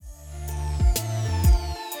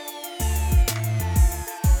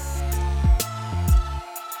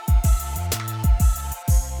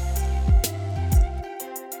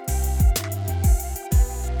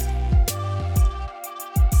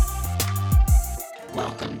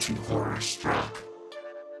Welcome to Horror Struck.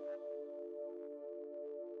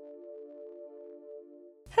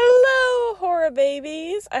 Hello, horror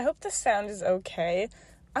babies! I hope the sound is okay.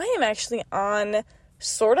 I am actually on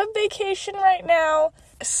sort of vacation right now,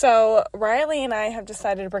 so Riley and I have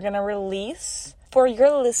decided we're going to release, for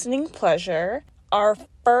your listening pleasure, our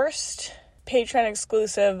first Patreon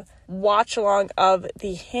exclusive watch-along of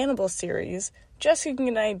the Hannibal series, just so you can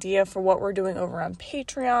get an idea for what we're doing over on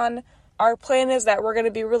Patreon. Our plan is that we're going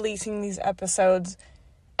to be releasing these episodes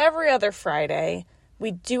every other Friday.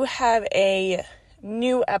 We do have a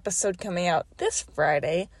new episode coming out this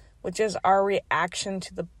Friday, which is our reaction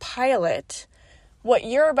to the pilot. What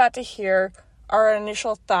you're about to hear are our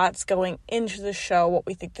initial thoughts going into the show, what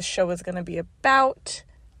we think the show is going to be about,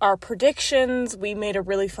 our predictions. We made a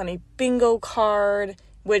really funny bingo card,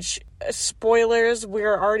 which, spoilers,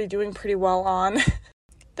 we're already doing pretty well on.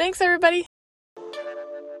 Thanks, everybody!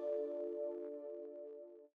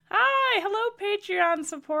 Hi! Hello, Patreon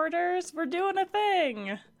supporters! We're doing a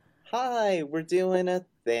thing! Hi, we're doing a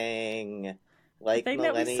thing. Like thing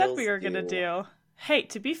that we said we were going to do. Hey,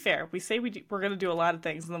 to be fair, we say we're going to do a lot of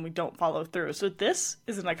things and then we don't follow through. So this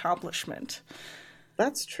is an accomplishment.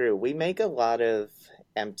 That's true. We make a lot of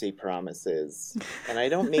empty promises. And I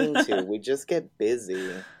don't mean to. We just get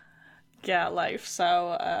busy. Yeah, life.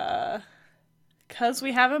 So, because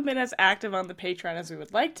we haven't been as active on the Patreon as we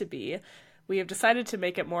would like to be, we have decided to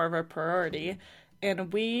make it more of a priority.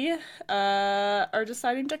 And we are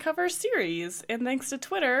deciding to cover a series. And thanks to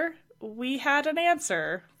Twitter, we had an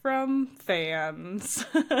answer from fans.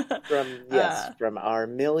 From our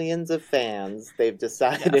millions of fans, they've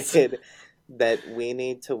decided that we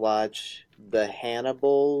need to watch the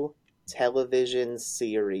Hannibal television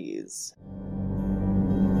series.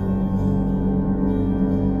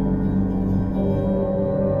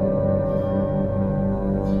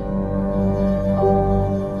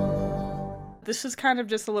 This is kind of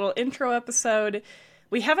just a little intro episode.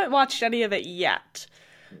 We haven't watched any of it yet.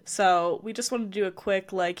 So we just want to do a quick,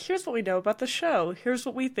 here's what we know about the show. Here's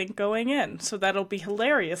what we think going in. So that'll be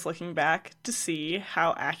hilarious looking back to see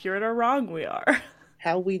how accurate or wrong we are.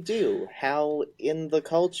 How we do. How in the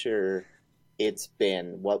culture it's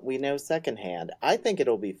been. What we know secondhand. I think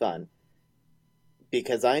it'll be fun.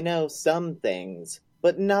 Because I know some things,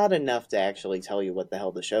 but not enough to actually tell you what the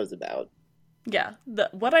hell the show's about. Yeah,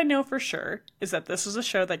 what I know for sure is that this is a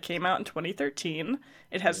show that came out in 2013.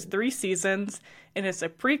 It has 3 seasons, and it's a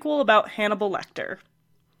prequel about Hannibal Lecter.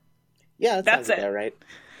 Yeah, that's about right.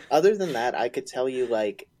 Other than that, I could tell you,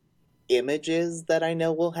 images that I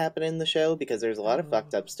know will happen in the show, because there's a lot of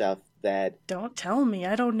fucked up stuff that... Don't tell me,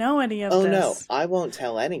 I don't know any of this. Oh, no, I won't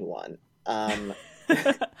tell anyone.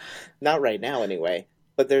 Not right now, anyway.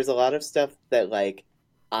 But there's a lot of stuff that,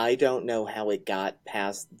 I don't know how it got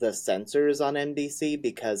past the censors on NBC,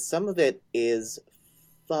 because some of it is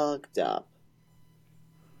fucked up.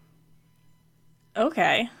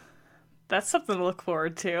 Okay. That's something to look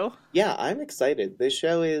forward to. Yeah, I'm excited. This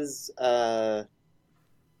show is, from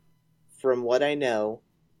what I know,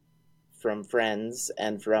 from friends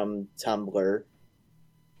and from Tumblr,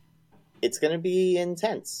 it's gonna be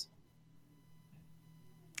intense.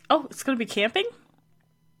 Oh, it's gonna be camping?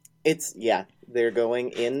 They're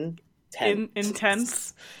going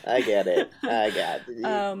intense. I get it.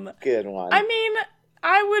 Good one. I mean,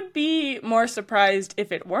 I would be more surprised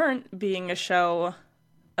if it weren't being a show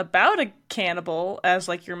about a cannibal as,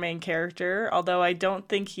 your main character, although I don't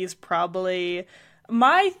think he's probably...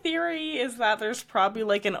 My theory is that there's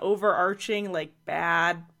probably, an overarching,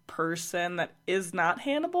 bad person that is not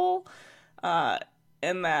Hannibal,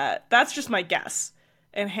 and that's just my guess.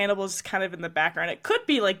 And Hannibal's kind of in the background. It could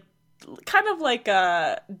be, kind of like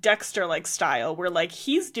a Dexter-like style, where,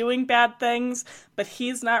 he's doing bad things, but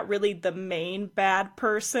he's not really the main bad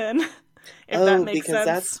person, if that makes sense. Because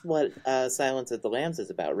that's what Silence of the Lambs is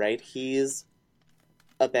about, right? He's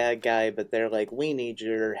a bad guy, but they're like, we need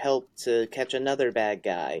your help to catch another bad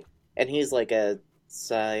guy. And he's a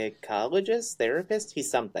psychologist, therapist? He's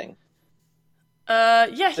something.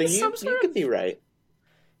 Yeah, so he's some sort of... You could be right.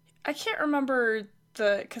 I can't remember...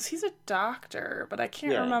 because he's a doctor, but I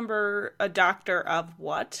can't remember a doctor of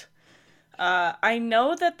what. I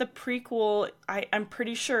know that the prequel, I'm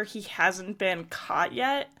pretty sure he hasn't been caught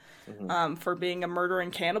yet for being a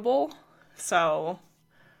murdering cannibal. So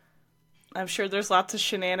I'm sure there's lots of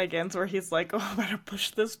shenanigans where he's like, oh, I better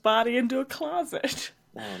push this body into a closet.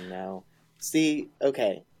 Oh, no. See,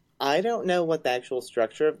 okay, I don't know what the actual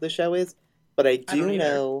structure of the show is, but I do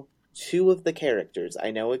know 2 of the characters.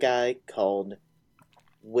 I know a guy called...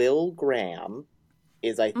 Will Graham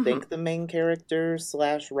is, I think, the main character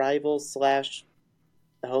 / rival /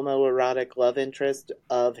 homoerotic love interest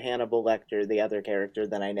of Hannibal Lecter, the other character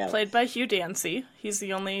that I know. Played by Hugh Dancy. He's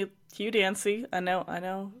the only Hugh Dancy. I know.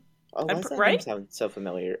 Oh, why does that name Right? sound so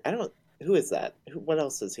familiar? I don't. Who is that? What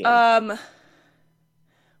else is he in? Um,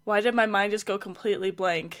 why did my mind just go completely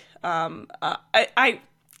blank?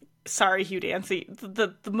 Sorry, Hugh Dancy.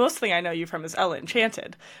 The most thing I know you from is Ella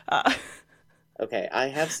Enchanted. Uh, Okay, I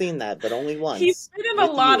have seen that, but only he's once been in a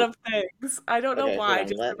with lot you. of things. I don't know Okay, hold why. on.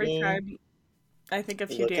 Just Let every me time I think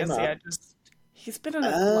of Hugh look him Dancy, up. he's been in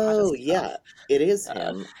a lot of Oh, stuff. yeah, it is Uh,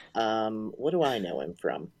 him. What do I know him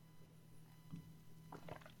from?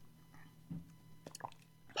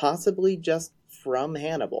 Possibly just from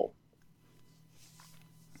Hannibal.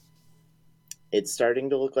 It's starting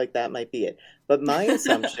to look like that might be it. But my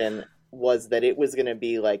assumption was that it was going to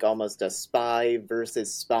be like almost a spy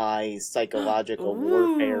versus spy psychological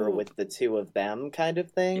warfare Ooh, with the two of them kind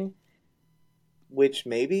of thing, which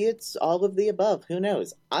maybe it's all of the above. Who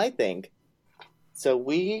knows? I think so.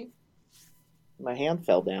 My hand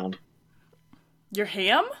fell down. your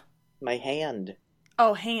ham? My hand.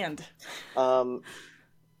 Oh, hand. Um,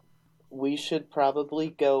 we should probably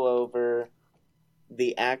go over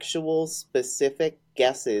the actual specific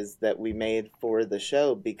guesses that we made for the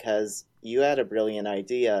show because you had a brilliant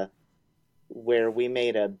idea where we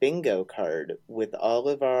made a bingo card with all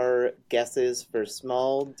of our guesses for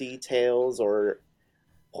small details or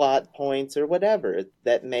plot points or whatever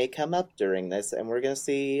that may come up during this. And we're going to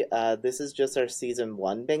see, this is just our season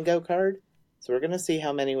one bingo card. So we're going to see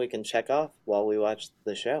how many we can check off while we watch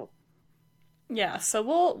the show. Yeah, so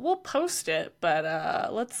we'll post it, but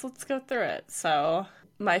let's go through it. So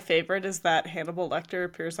my favorite is that Hannibal Lecter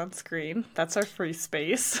appears on screen. That's our free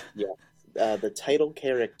space. Yes. The title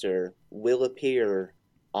character will appear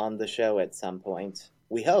on the show at some point.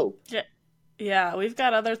 We hope. Yeah, yeah, we've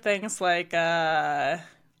got other things like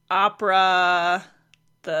opera,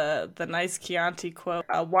 the nice Chianti quote,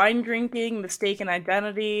 wine drinking, mistaken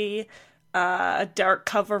identity, a dark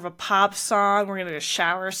cover of a pop song. We're gonna do a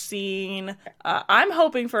shower scene. I'm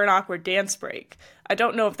hoping for an awkward dance break. I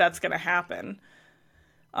don't know if that's gonna happen.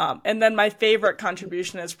 And then my favorite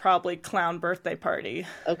contribution is probably clown birthday party.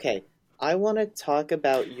 Okay, I want to talk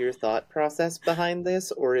about your thought process behind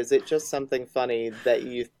this, or is it just something funny that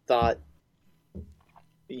you thought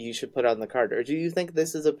you should put on the card? Or do you think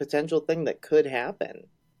this is a potential thing that could happen?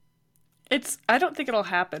 I don't think it'll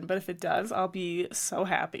happen, but if it does, I'll be so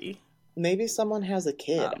happy. Maybe someone has a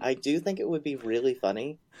kid. Um, I do think it would be really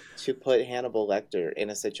funny to put Hannibal Lecter in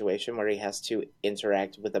a situation where he has to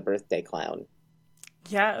interact with a birthday clown.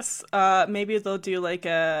 yes, maybe they'll do like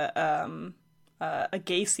a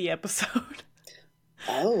Gacy episode.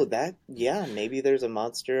 Oh, yeah, maybe there's a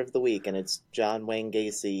monster of the week and it's John Wayne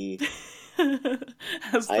Gacy.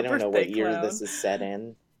 As I the don't know what birthday year this clown. is set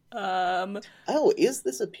in. Um, Oh, is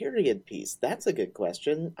this a period piece? That's a good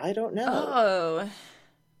question. I don't know. oh,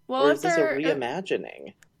 well, Or if is this a they're,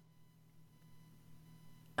 reimagining?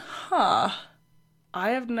 huh, I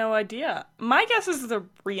have no idea. My guess is the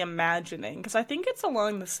reimagining because I think it's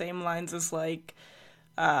along the same lines as like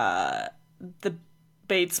uh the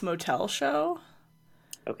Bates Motel show.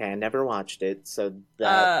 Okay, I never watched it, so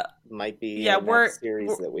that Uh, might be yeah, a next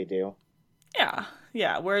series that we do. yeah,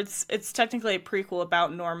 yeah, where it's technically a prequel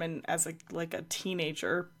about Norman as a like a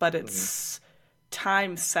teenager, but Mhm. it's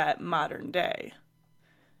time set modern day.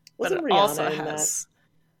 But Wasn't it also Rihanna in that? has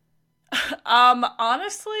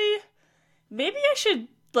honestly, maybe I should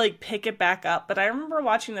like pick it back up, but I remember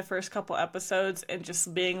watching the first couple episodes and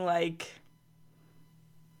just being like,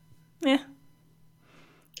 eh,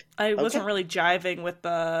 I Okay. wasn't really jiving with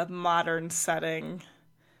the modern setting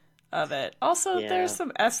of it. Also, there's Yeah.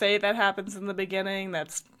 some essay that happens in the beginning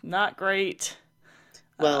that's not great.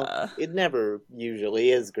 Well, Uh, it never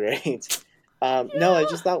usually is great. No, I yeah,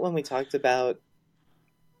 just thought when we talked about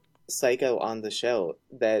Psycho on the show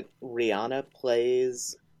that Rihanna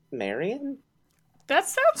plays Marion. that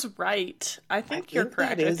sounds right. I I think you're think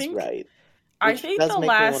that correct. is right, I which think does the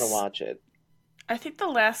make me want to last watch it. I think the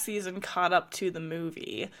last season caught up to the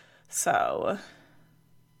movie. So,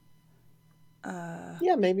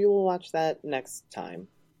 Yeah, maybe we'll watch that next time.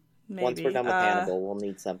 Once we're maybe. done with Hannibal, we'll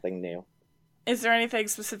need something new. Is there anything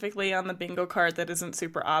specifically on the bingo card that isn't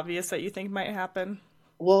super obvious that you think might happen?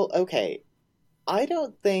 Well, okay. I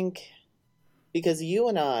don't think because you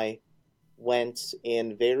and I went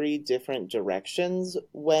in very different directions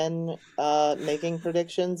when making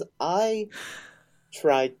predictions. I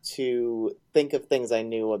tried to think of things I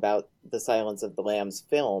knew about the Silence of the Lambs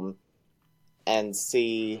film and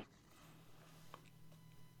see,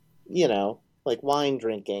 like wine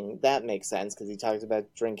drinking. That makes sense because he talks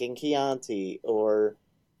about drinking Chianti or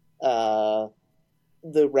uh,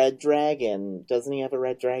 the red dragon. Doesn't he have a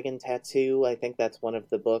red dragon tattoo? I think that's one of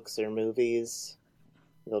the books or movies.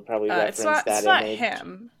 They'll probably It's reference not. It's that not image.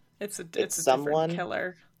 him. It's It's a different someone.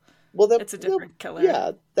 killer. Well, It's a different killer.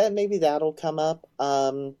 yeah, that maybe that'll come up.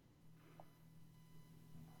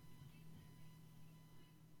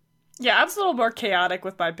 Yeah, I was a little more chaotic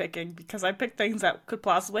with my picking because I picked things that could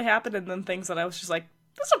possibly happen and then things that I was just like,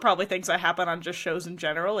 these are probably things that happen on just shows in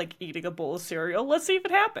general, like eating a bowl of cereal. Let's see if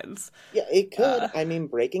it happens. Yeah, it could. Uh, I mean,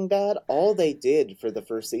 Breaking Bad, all they did for the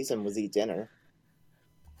first season was eat dinner.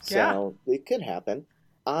 yeah. So it could happen.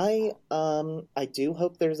 I do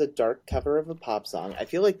hope there's a dark cover of a pop song. I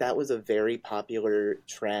feel like that was a very popular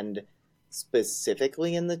trend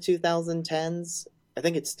specifically in the 2010s. I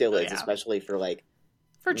think it still Oh is, yeah. especially for like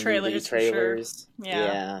For movie trailers, for sure. trailers. Yeah.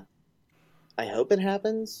 Yeah. I hope it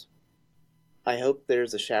happens. I hope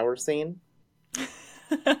there's a shower scene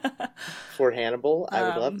for Hannibal. I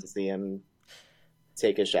would love um, to see him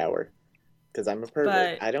take a shower because I'm a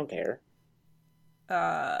pervert. but I don't care.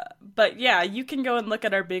 but yeah, you can go and look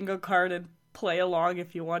at our bingo card and play along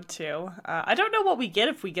if you want to. I don't know what we get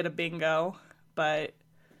if we get a bingo, but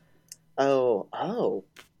Oh,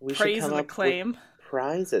 we should praise come and up with acclaim.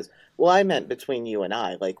 prizes. Well, I meant between you and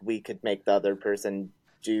I, like we could make the other person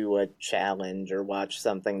do a challenge or watch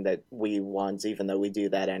something that we want, even though we do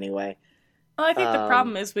that anyway. Well, I think the Um,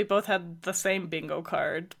 problem is we both had the same bingo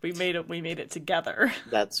card. We made it together.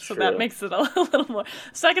 that's So that true. makes it a little more.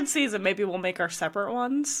 Second season, maybe we'll make our separate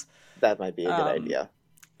ones. That might be a good Um, idea.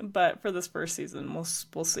 but for this first season, we'll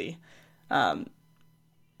see. Um,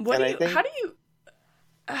 what And do I you? think,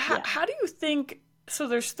 yeah. How do you think? So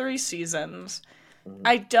there's three seasons. Mhm.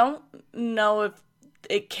 I don't know if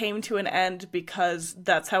it came to an end because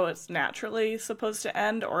that's how it's naturally supposed to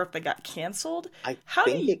end, or if they got canceled. I How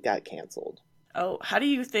do think you? it got canceled. Oh, how do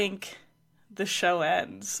you think the show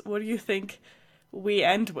ends? What do you think we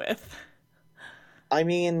end with? I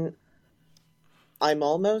mean, I'm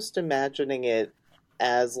almost imagining it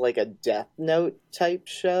as like a Death Note type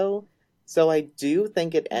show. So I do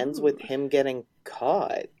think it ends Ooh, with him getting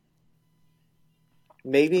caught.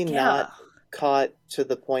 Maybe not yeah. caught to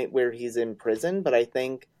the point where he's in prison, but I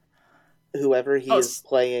think whoever he Oh, is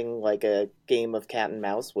playing like a game of cat and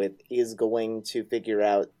mouse with is going to figure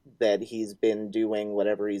out that he's been doing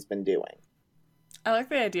whatever he's been doing. I like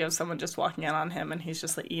the idea of someone just walking in on him and he's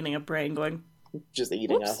just like eating a brain, going, Just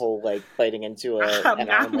eating a "Whoops, whole, like, biting into nom, an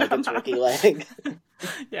arm nom, like a nom, turkey nom." leg.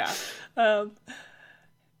 Yeah. Um,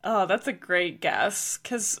 oh, that's a great guess.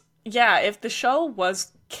 Because yeah, if the show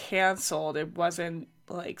was canceled, it wasn't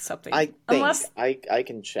like something I think. unless I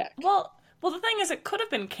can check. well, the thing is, it could have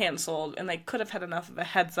been canceled, and they could have had enough of a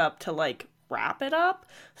heads up to like wrap it up,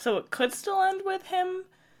 so it could still end with him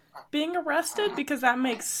being arrested because that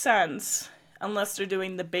makes sense, unless they're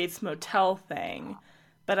doing the Bates Motel thing.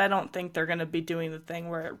 But I don't think they're going to be doing the thing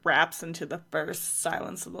where it wraps into the first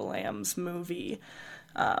Silence of the Lambs movie.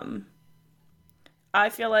 Um, I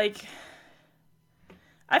feel like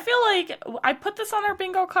I put this on our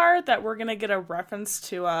bingo card that we're gonna get a reference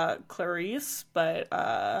to Clarice, but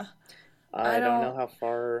I I don't know don't. how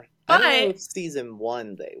far. I don't know But if season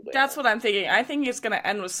one they that's will. what I'm thinking. I think it's gonna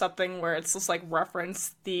end with something where it's just like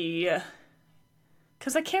reference the,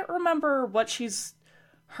 because I can't remember what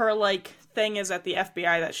her like thing is at the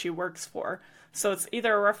FBI that she works for. So it's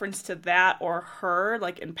either a reference to that or her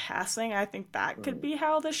like in passing. I think that could Hmm. be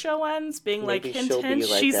how the show ends, being like Maybe hint she'll hint, be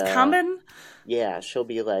like she's a. coming. Yeah, she'll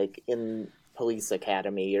be like in police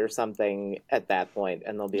academy or something at that point,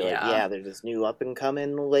 and they'll be like, Yeah. yeah, there's this new up and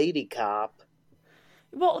coming lady cop.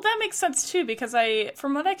 Well, that makes sense too because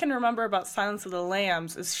from what I can remember about Silence of the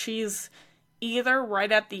Lambs, is she's either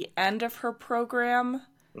right at the end of her program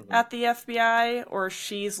Hmm. at the FBI or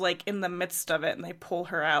she's like in the midst of it and they pull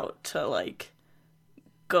her out to like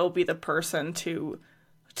go be the person to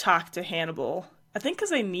talk to Hannibal. I think because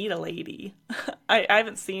they need a lady. I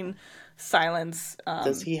haven't seen Silence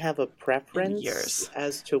Does he have a in preference years.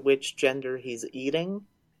 as to which gender he's eating?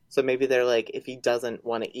 So maybe they're like, if he doesn't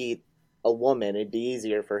want to eat a woman, it'd be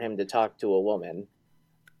easier for him to talk to a woman.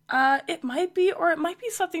 It might be, or it might be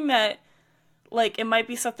something that, like, it might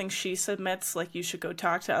be something she submits, like, you should go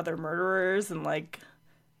talk to other murderers and, like,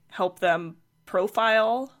 help them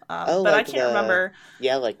profile. Oh, But I like can't remember.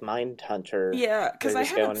 yeah, like Mindhunter. Yeah, They're because I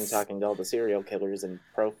just haven't. going and talking to all the serial killers and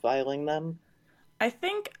profiling them. I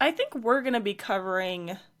think we're gonna be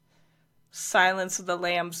covering Silence of the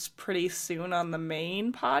Lambs pretty soon on the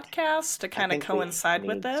main podcast to I kind of think we coincide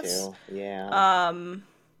with need this. to. Yeah. Um,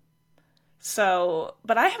 so,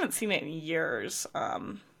 but I haven't seen it in years.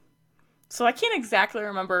 So I can't exactly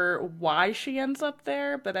remember why she ends up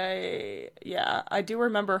there, but I do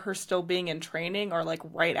remember her still being in training or like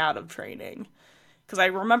right out of training. Because I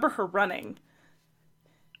remember her running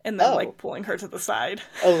and then Oh. like pulling her to the side.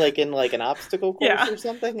 Oh, like in like an obstacle course Yeah. or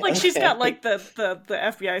something? Like she's got Okay. like the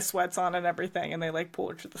FBI sweats on and everything, and they like pull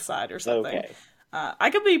her to the side or something. Okay. I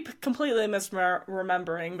could be completely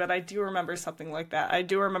misremembering, but I do remember something like that. I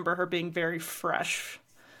do remember her being very fresh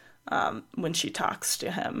when she talks to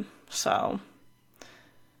him. So,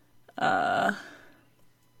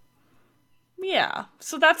 yeah.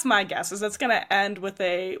 So that's my guess. Is that's gonna end with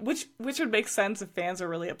a which would make sense if fans are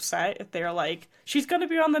really upset if they're like, she's gonna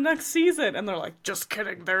be on the next season, and they're like, just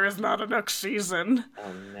kidding, there is not a next season.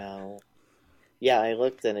 Oh no. Yeah, I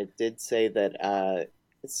looked and it did say that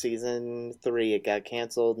season 3 it got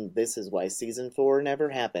canceled and this is why season 4 never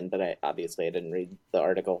happened, but I didn't read the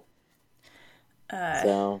article. Uh,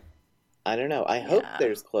 So, I don't know. I hope yeah.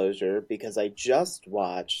 there's closure because I just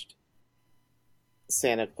watched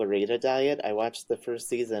Santa Clarita Diet. I watched the first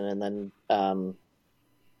season and then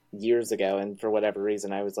years ago, and for whatever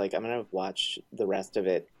reason I was like, I'm gonna watch the rest of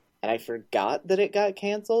it. And I forgot that it got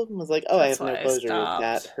canceled and was like, oh, I That's have no why I closure.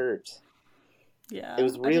 That stopped. hurt. It Yeah,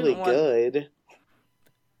 was really good.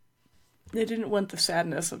 I didn't want the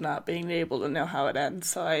sadness of not being able to know how it ends,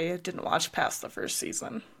 so I didn't watch past the first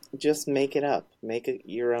season. Just make it up.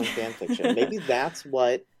 Your own fan fiction. Maybe that's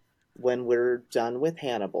what, when we're done with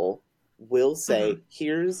Hannibal, we'll Hmm. say,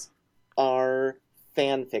 here's our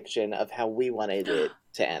fan fiction of how we wanted it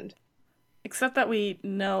to end. Except that we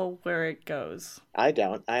know where it goes. I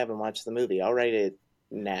don't. I haven't watched the movie. I'll write it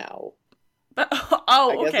now. But I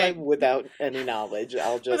oh, guess okay. without any knowledge,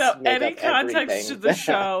 I'll just Without make any up context to everything the that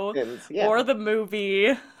show happens. or Yeah. the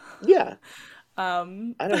movie. Yeah.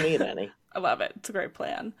 Um, I don't need any. I love it. It's a great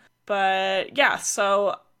plan. But yeah,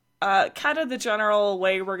 so kind of the general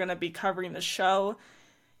way we're gonna be covering the show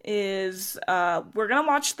is we're gonna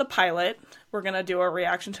watch the pilot. We're gonna do a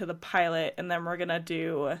reaction to the pilot, and then we're gonna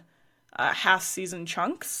do half season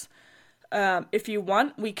chunks. If you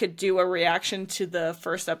want, we could do a reaction to the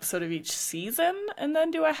first episode of each season, and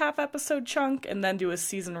then do a half episode chunk, and then do a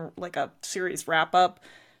season, like a series wrap up.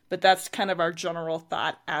 But that's kind of our general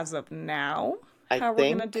thought as of now, I how we're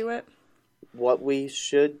gonna think do it. what we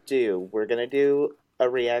should do, we're going to do a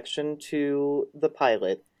reaction to the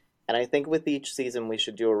pilot, and I think with each season we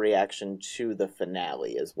should do a reaction to the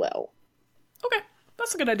finale as well. Okay,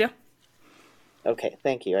 that's a good idea. Okay,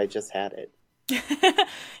 thank you. I just had it.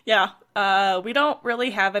 Yeah, we don't really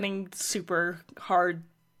have any super hard,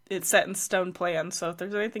 it's set in stone plans, so if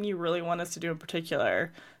there's anything you really want us to do in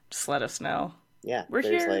particular, just let us know. Yeah, We're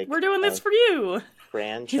there's here, like we're doing a this for you. It's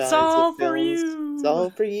franchise of all for films. It's you. all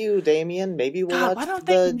for you, Damien. Maybe we'll God, why watch don't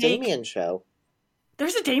they the make. Damien show.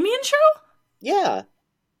 There's a Damien show? Yeah.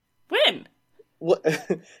 When? What?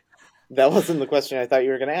 That wasn't the question I thought you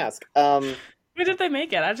were going to ask. When did they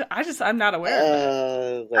make it? I'm not aware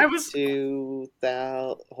of it. I Like was.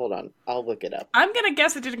 2000. Hold on, I'll look it up. I'm gonna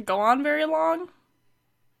guess it didn't go on very long.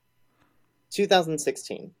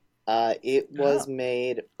 2016. It was Oh.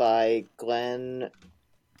 made by Glenn.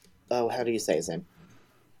 Oh, how do you say his name?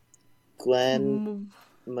 Glenn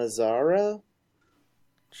Mm, Mazzara.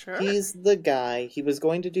 sure. He's the guy. He was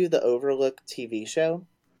going to do the Overlook TV show.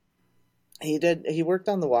 He worked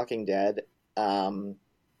on The Walking Dead, and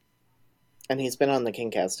he's been on the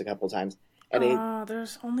Kingcast a couple times. And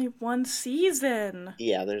There's only one season.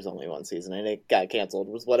 yeah, there's only one season, and it got canceled.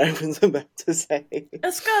 Was what I was about to say.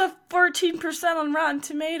 It's got a 14% on Rotten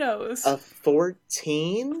Tomatoes. A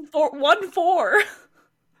 14? For 1-4.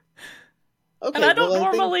 Okay, And I don't well,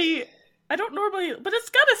 normally, but it's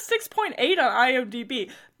got a 6.8 on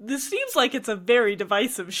IMDb. This seems like it's a very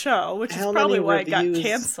divisive show, which is How probably many why it got reviews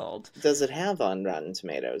canceled. does it have on Rotten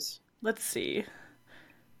Tomatoes? Let's see.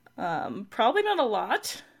 Probably not a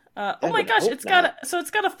lot. I Oh my would gosh, hope it's got not.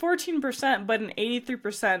 it's got a 14%, but an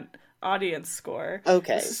 83% audience score.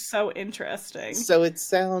 Okay, This is so interesting. so it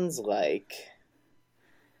sounds like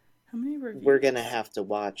How many reviews? we're gonna have to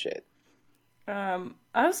watch it.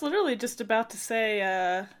 I was literally just about to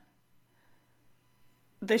say,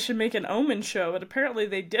 they should make an Omen show, but apparently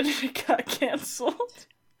they didn't. It got canceled.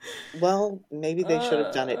 Well, maybe they should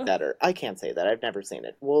have done it better. I can't say that. I've never seen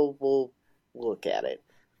it. We'll look at it.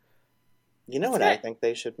 You know It's what I got- think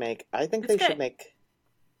they should make? I think it's they got- should make.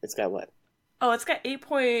 It's got what? Oh, it's got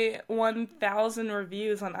 8.1 thousand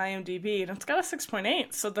reviews on IMDb, and it's got a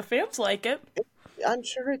 6.8, so the fans like it. I'm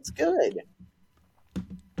sure it's good.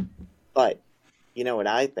 But you know what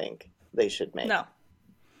I think they should make? No,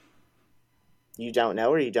 You don't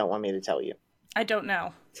know, or you don't want me to tell you? I don't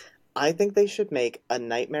know. I think they should make a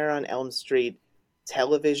Nightmare on Elm Street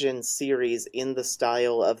television series in the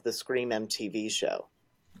style of the Scream MTV show.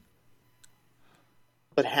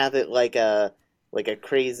 But have it like a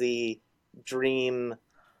crazy dream,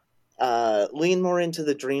 lean more into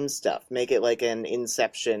the dream stuff. Make it like an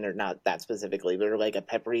Inception, or not that specifically, but like a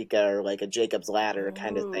Paprika or like a Jacob's Ladder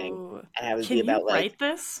kind of thing. Ooh. And have it Can be about you like write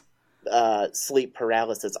this? sleep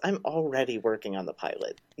paralysis. I'm already working on the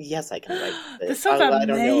pilot. Yes, I can write this. This sounds I don't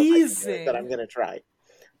know if I can do it, amazing. but I'm gonna try.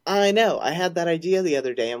 I know. I had that idea the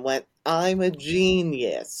other day and went, I'm a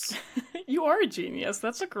genius. You are a genius.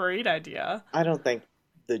 That's a great idea. I don't think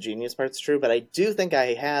the genius part's true, but I do think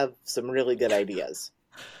I have some really good ideas.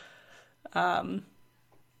 You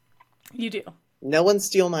do. No one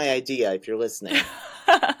steal my idea if you're listening.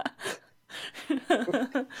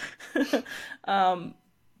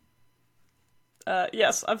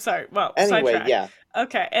 Yes, I'm sorry. Well, Anyway, sidetrack. yeah.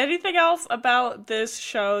 Okay, anything else about this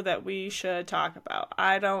show that we should talk about?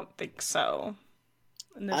 I don't think so.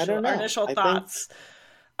 I don't know. Our initial I think- thoughts.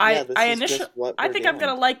 Yeah, this is just what I we're think I'm doing.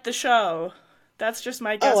 gonna like the show. That's just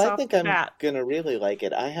my guess Oh, I off think the I'm bat. gonna really like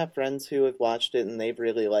it. I have friends who have watched it and they've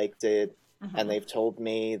really liked it, Mhm. and they've told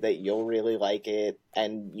me that you'll really like it.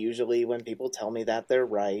 And usually, when people tell me that, they're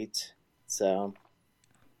right. So,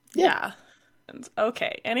 Yeah.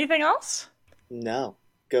 Okay. Anything else? no,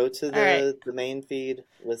 go to All right. the main feed,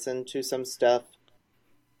 listen to some stuff.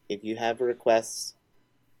 If you have requests,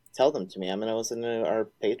 tell them to me. I'm gonna listen to our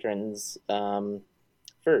patrons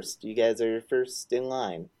first. You guys are first in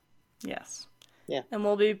line. Yes. Yeah. And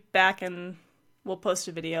we'll be back and we'll post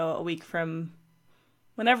a video a week from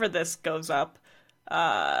whenever this goes up.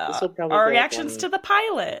 This will probably Our go up reactions on to the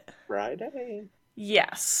pilot. Friday.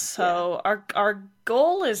 Yes. So our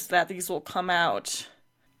goal is that these will come out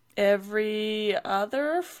every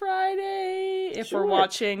other Friday if Sure. we're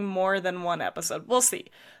watching more than one episode. We'll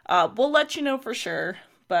see. We'll let you know for sure,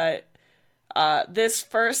 but this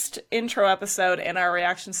first intro episode and our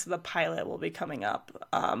reactions to the pilot will be coming up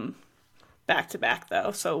back to back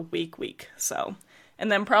though, so week. So,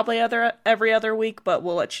 and then probably every other week, but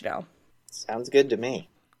we'll let you know. Sounds good to me.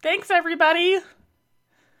 Thanks everybody.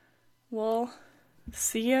 We'll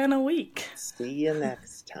see you in a week. See you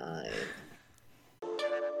next time.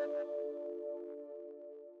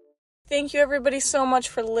 Thank you everybody so much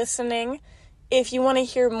for listening. If you want to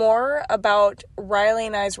hear more about Riley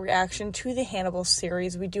and I's reaction to the Hannibal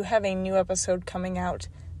series, we do have a new episode coming out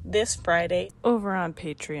this Friday over on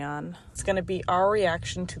Patreon. It's going to be our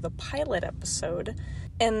reaction to the pilot episode.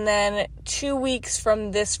 And then 2 weeks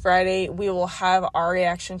from this Friday, we will have our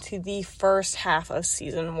reaction to the first half of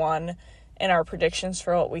season 1 and our predictions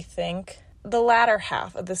for what we think the latter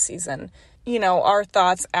half of the season. You know, our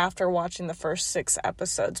thoughts after watching the first 6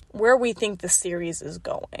 episodes, where we think the series is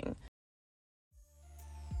going.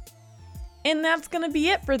 And that's going to be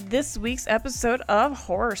it for this week's episode of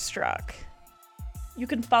Horror Struck. You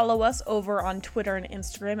can follow us over on Twitter and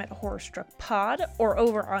Instagram at HorrorStruckPod, or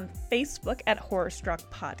over on Facebook at HorrorStruck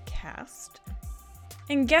Podcast.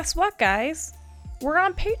 And guess what, guys? We're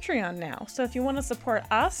on Patreon now, so if you want to support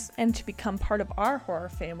us and to become part of our horror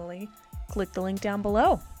family, click the link down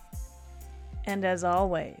below. And as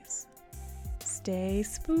always, stay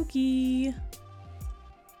spooky.